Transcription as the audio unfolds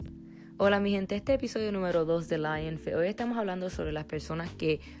Hola mi gente, este episodio número 2 de Lion Fit. Hoy estamos hablando sobre las personas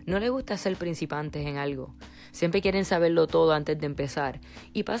que no les gusta ser principiantes en algo. Siempre quieren saberlo todo antes de empezar.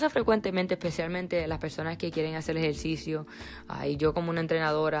 Y pasa frecuentemente, especialmente las personas que quieren hacer ejercicio. Y yo como una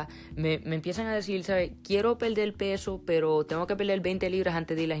entrenadora, me empiezan a decir, ¿sabes? Quiero perder peso, pero tengo que perder 20 libras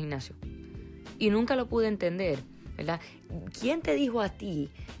antes de ir al gimnasio. Y nunca lo pude entender, ¿verdad? ¿Quién te dijo a ti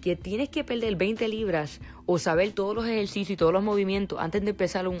que tienes que perder 20 libras o saber todos los ejercicios y todos los movimientos antes de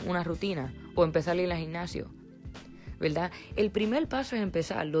empezar una rutina o empezar a ir al gimnasio? ¿Verdad? El primer paso es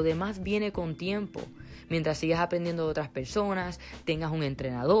empezar, lo demás viene con tiempo. Mientras sigas aprendiendo de otras personas, tengas un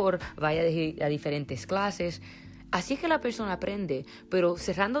entrenador, vayas a diferentes clases. Así es que la persona aprende, pero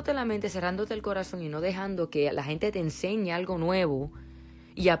cerrándote la mente, cerrándote el corazón y no dejando que la gente te enseñe algo nuevo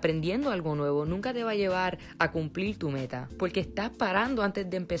y aprendiendo algo nuevo, nunca te va a llevar a cumplir tu meta, porque estás parando antes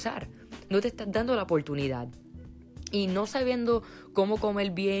de empezar, no te estás dando la oportunidad. Y no sabiendo cómo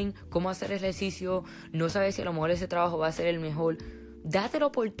comer bien, cómo hacer ejercicio, no sabes si a lo mejor ese trabajo va a ser el mejor, date la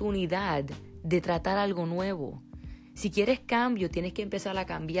oportunidad de tratar algo nuevo. Si quieres cambio, tienes que empezar a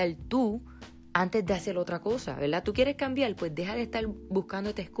cambiar tú antes de hacer otra cosa, ¿verdad? ¿Tú quieres cambiar? Pues deja de estar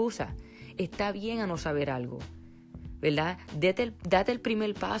buscándote excusas. Está bien a no saber algo, ¿verdad? Date el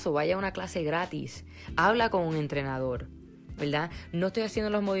primer paso, vaya a una clase gratis, habla con un entrenador, ¿verdad? No estoy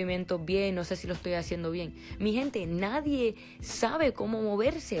haciendo los movimientos bien, no sé si lo estoy haciendo bien. Mi gente, nadie sabe cómo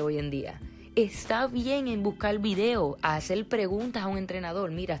moverse hoy en día. Está bien en buscar video, a hacer preguntas a un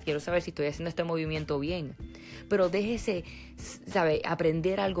entrenador. Mira, quiero saber si estoy haciendo este movimiento bien. Pero déjese, ¿sabe?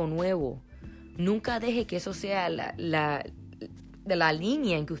 Aprender algo nuevo. Nunca deje que eso sea de la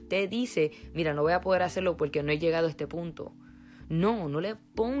línea en que usted dice, mira, no voy a poder hacerlo porque no he llegado a este punto. No le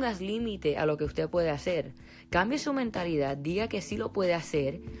pongas límite a lo que usted puede hacer. Cambie su mentalidad, diga que sí lo puede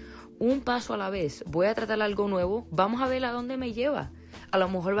hacer, un paso a la vez. Voy a tratar algo nuevo, vamos a ver a dónde me lleva. A lo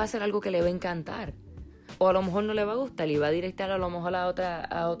mejor va a ser algo que le va a encantar, o a lo mejor no le va a gustar y va a directar a lo mejor a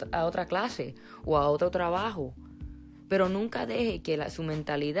otra clase o a otro trabajo. Pero nunca deje que su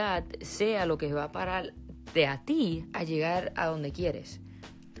mentalidad sea lo que va a parar de a ti a llegar a donde quieres.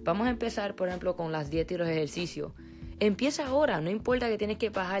 Vamos a empezar, por ejemplo, con las dietas y los ejercicios. Empieza ahora, no importa que tienes que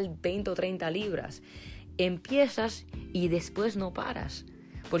bajar 20 o 30 libras. Empiezas y después no paras,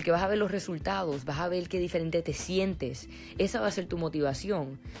 porque vas a ver los resultados, vas a ver qué diferente te sientes. Esa va a ser tu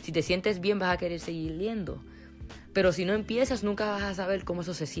motivación. Si te sientes bien, vas a querer seguir yendo. Pero si no empiezas, nunca vas a saber cómo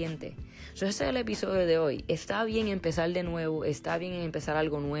eso se siente. Ese es el episodio de hoy. Está bien empezar de nuevo, está bien empezar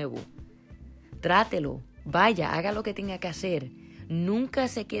algo nuevo. Trátelo, vaya, haga lo que tenga que hacer. Nunca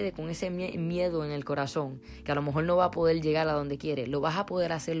se quede con ese miedo en el corazón, que a lo mejor no va a poder llegar a donde quiere. Lo vas a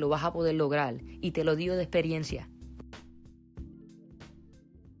poder hacer, lo vas a poder lograr. Y te lo digo de experiencia.